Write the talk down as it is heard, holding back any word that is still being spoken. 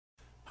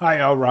Hi,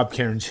 all. Rob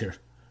Cairns here.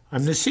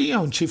 I'm the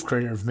CEO and Chief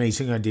Creator of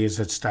Amazing Ideas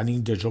at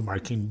Stunning Digital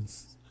Marketing.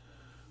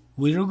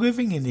 We are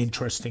living in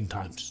interesting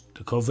times.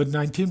 The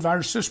COVID-19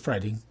 virus is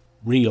spreading,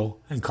 real,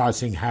 and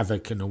causing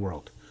havoc in the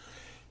world.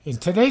 In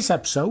today's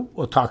episode,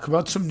 we'll talk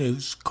about some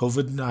news,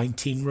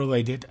 COVID-19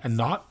 related and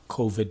not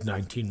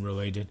COVID-19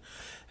 related,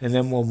 and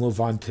then we'll move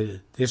on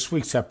to this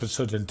week's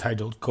episode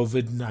entitled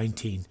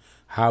COVID-19,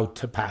 How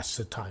to Pass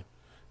the Time.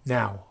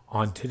 Now,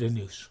 on to the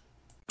news.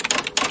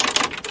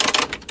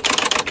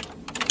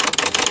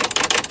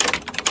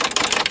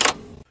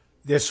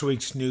 This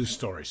week's news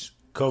stories.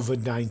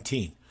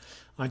 COVID-19.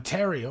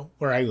 Ontario,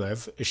 where I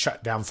live, is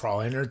shut down for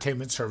all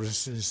entertainment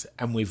services,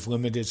 and we've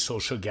limited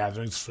social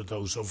gatherings for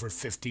those over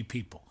 50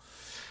 people.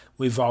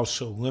 We've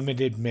also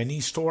limited many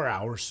store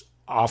hours,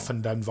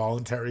 often done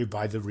voluntary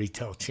by the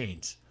retail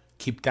chains.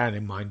 Keep that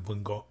in mind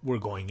when we're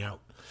going out.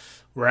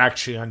 We're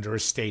actually under a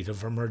state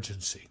of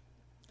emergency.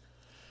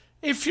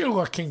 If you're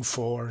looking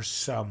for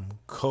some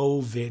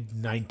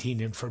COVID-19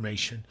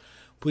 information,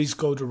 please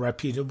go to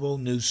reputable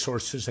news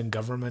sources and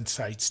government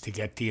sites to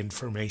get the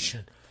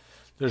information.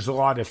 There's a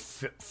lot of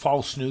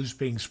false news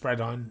being spread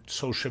on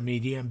social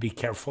media, and be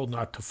careful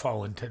not to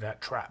fall into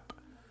that trap.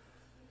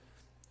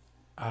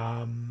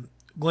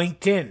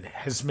 LinkedIn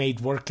has made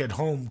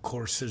work-at-home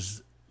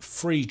courses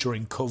free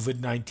during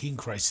COVID-19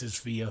 crisis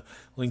via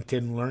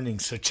LinkedIn Learning,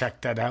 so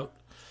check that out.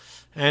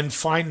 And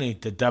finally,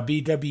 the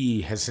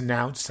WWE has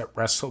announced that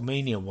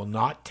WrestleMania will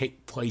not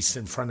take place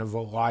in front of a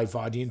live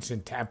audience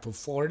in Tampa,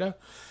 Florida,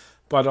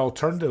 but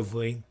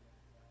alternatively,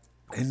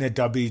 in the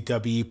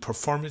WWE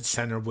Performance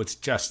Center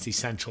with just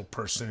essential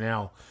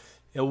personnel.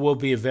 It will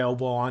be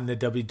available on the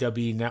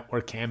WWE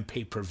Network and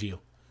pay-per-view.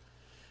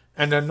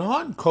 And a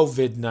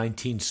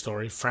non-COVID-19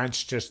 story,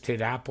 France just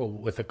hit Apple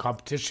with a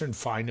competition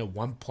fine of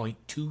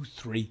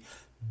 $1.23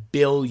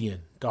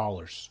 billion.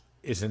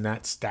 Isn't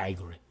that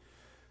staggering?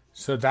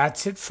 So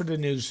that's it for the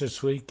news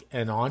this week,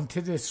 and on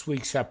to this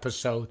week's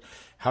episode,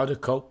 how to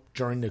cope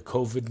during the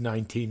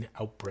COVID-19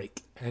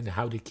 outbreak and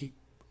how to keep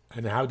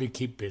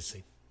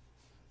busy.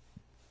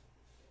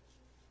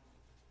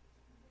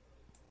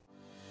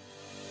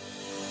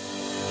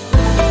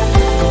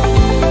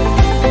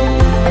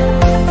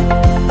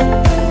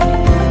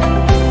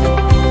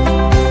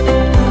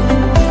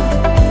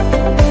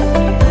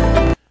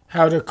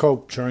 How to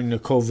cope during the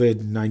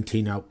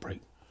COVID-19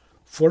 outbreak.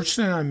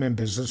 Fortunately, I'm in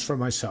business for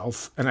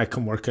myself and I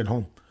can work at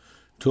home.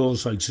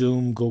 Tools like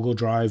Zoom, Google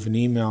Drive, and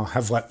email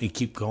have let me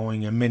keep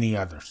going, and many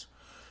others.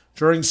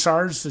 During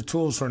SARS, the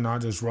tools were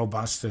not as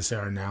robust as they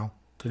are now.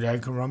 Today, I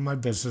can run my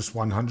business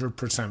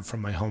 100%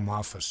 from my home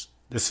office.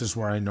 This is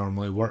where I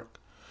normally work.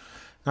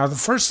 Now, the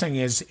first thing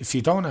is, if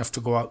you don't have to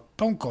go out,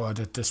 don't go out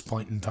at this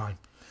point in time.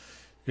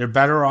 You're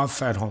better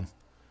off at home.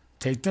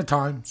 Take the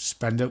time,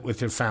 spend it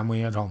with your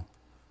family at home.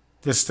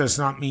 This does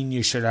not mean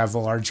you should have a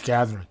large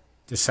gathering.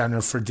 The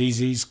Center for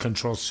Disease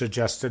Control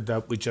suggested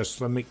that we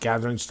just limit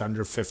gatherings to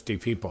under 50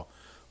 people.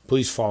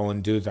 Please follow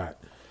and do that.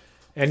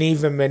 And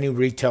even many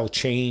retail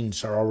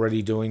chains are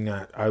already doing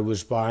that. I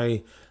was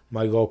by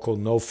my local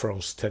No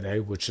Frills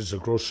today, which is a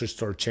grocery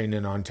store chain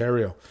in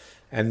Ontario,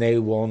 and they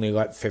will only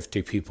let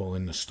 50 people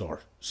in the store.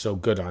 So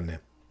good on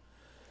them.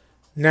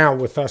 Now,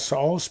 with us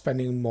all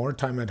spending more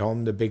time at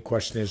home, the big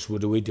question is,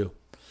 what do we do?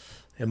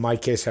 In my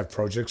case, I have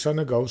projects on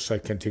the go, so I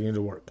continue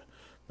to work.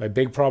 My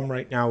big problem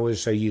right now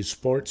is I use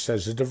sports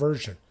as a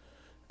diversion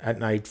at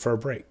night for a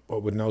break.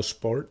 But with no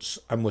sports,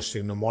 I'm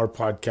listening to more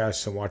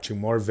podcasts and watching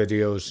more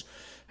videos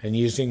and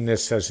using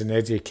this as an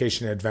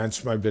education to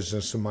advance my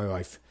business and my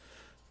life.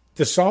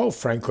 This all,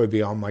 frankly,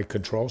 beyond my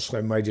control, so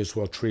I might as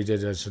well treat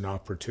it as an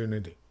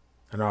opportunity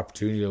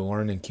to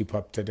learn and keep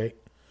up to date.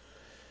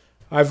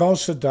 I've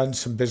also done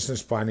some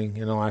business planning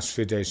in the last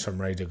few days, so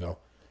I'm ready to go.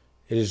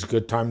 It is a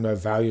good time to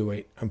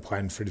evaluate and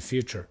plan for the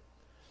future.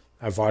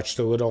 I've watched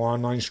a little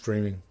online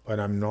streaming, but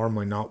I'm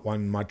normally not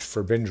one much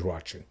for binge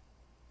watching.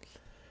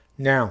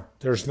 Now,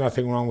 there's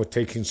nothing wrong with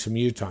taking some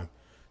you time.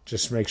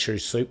 Just make sure you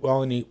sleep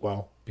well and eat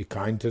well. Be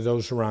kind to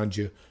those around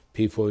you.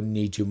 People who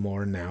need you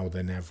more now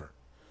than ever.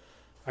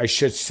 I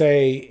should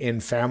say, in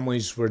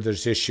families where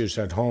there's issues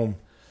at home,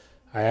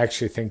 I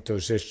actually think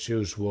those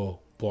issues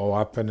will blow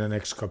up in the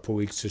next couple of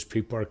weeks as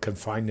people are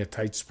confined to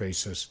tight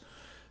spaces.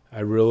 I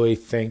really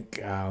think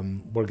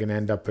we're going to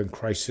end up in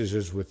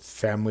crises with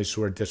families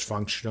who are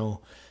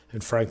dysfunctional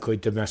and, frankly,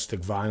 domestic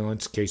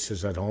violence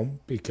cases at home,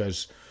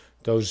 because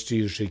those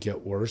usually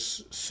get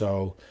worse.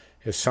 So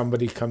if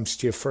somebody comes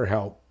to you for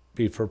help,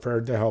 be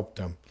prepared to help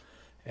them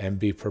and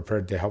be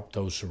prepared to help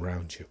those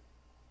around you.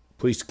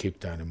 Please keep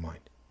that in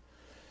mind.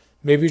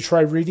 Maybe try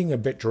reading a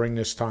bit during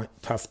this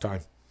tough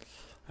time.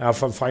 I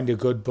often find a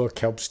good book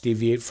helps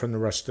deviate from the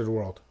rest of the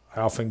world. I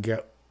often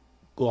get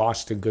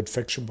lost in good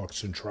fiction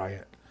books and try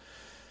it.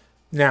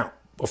 Now,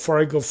 before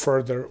I go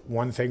further,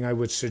 one thing I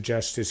would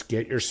suggest is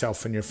get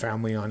yourself and your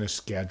family on a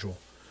schedule.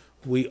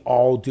 We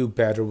all do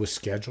better with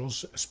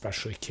schedules,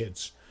 especially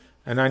kids.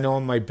 And I know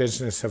in my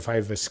business, if I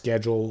have a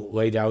schedule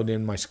laid out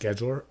in my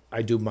scheduler,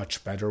 I do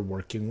much better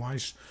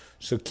working-wise.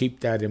 So keep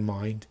that in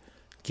mind.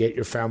 Get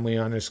your family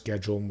on a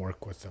schedule and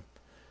work with them.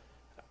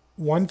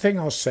 One thing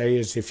I'll say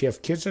is if you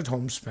have kids at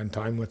home, spend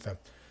time with them.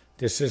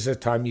 This is a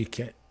time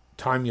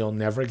you'll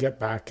never get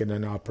back and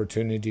an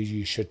opportunity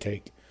you should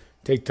take.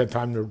 Take the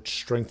time to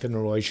strengthen the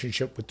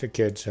relationship with the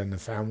kids and the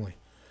family.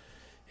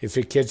 If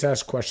your kids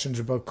ask questions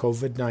about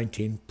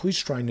COVID-19, please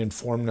try and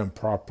inform them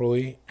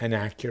properly and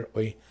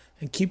accurately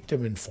and keep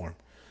them informed.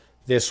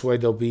 This way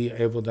they'll be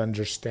able to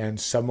understand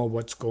some of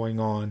what's going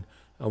on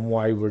and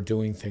why we're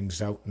doing things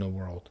out in the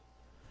world.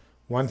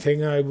 One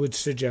thing I would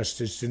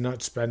suggest is do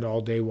not spend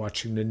all day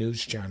watching the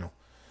news channel.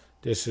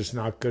 This is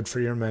not good for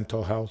your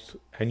mental health,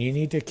 and you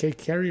need to take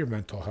care of your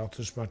mental health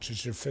as much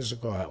as your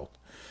physical health.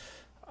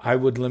 I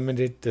would limit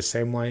it the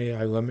same way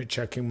I limit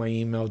checking my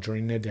email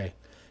during the day.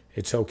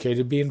 It's okay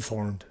to be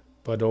informed,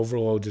 but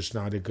overload is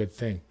not a good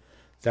thing.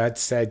 That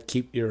said,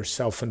 keep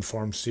yourself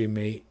informed so you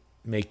may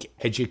make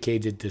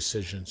educated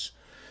decisions.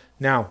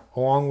 Now,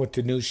 along with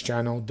the news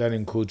channel, that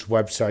includes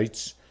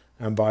websites,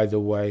 and by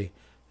the way,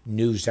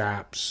 news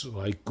apps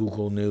like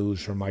Google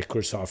News or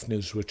Microsoft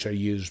News, which I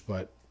use,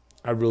 but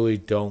I really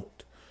don't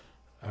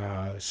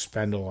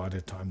spend a lot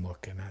of time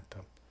looking at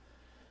them.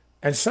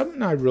 And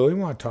something I really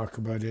want to talk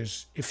about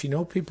is if you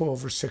know people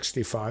over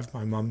 65,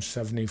 my mom's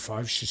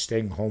 75, she's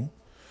staying home.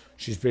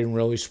 She's being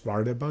really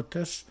smart about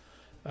this.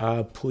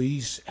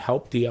 Please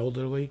help the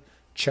elderly.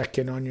 Check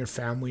in on your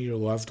family, your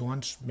loved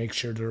ones. Make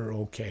sure they're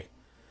okay.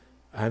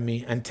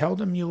 And tell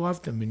them you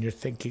love them and you're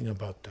thinking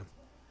about them.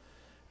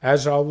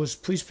 As always,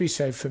 please be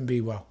safe and be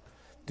well.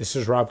 This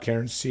is Rob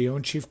Cairns, CEO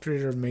and Chief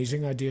Creator of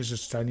Amazing Ideas at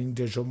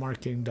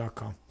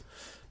StunningDigitalMarketing.com.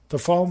 To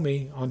follow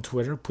me on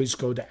Twitter, please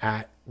go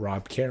to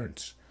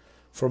 @RobCairns.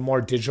 For more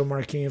digital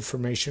marketing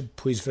information,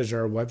 please visit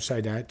our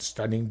website at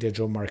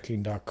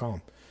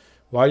StunningDigitalMarketing.com.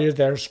 While you're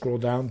there, scroll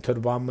down to the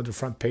bottom of the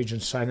front page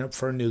and sign up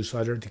for a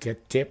newsletter to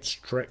get tips,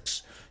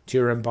 tricks to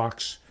your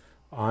inbox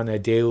on a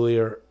daily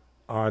or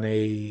on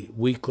a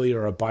weekly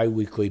or a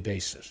bi-weekly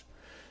basis.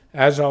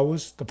 As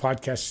always, the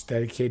podcast is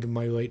dedicated to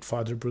my late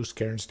father, Bruce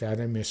Cairns.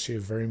 Dad, I miss you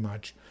very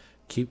much.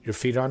 Keep your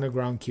feet on the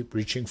ground. Keep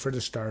reaching for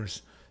the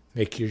stars.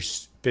 Make your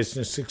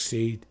business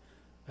succeed.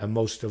 And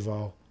most of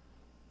all,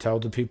 tell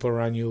the people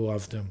around you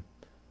love them.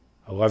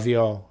 I love you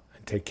all,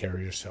 and take care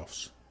of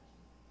yourselves.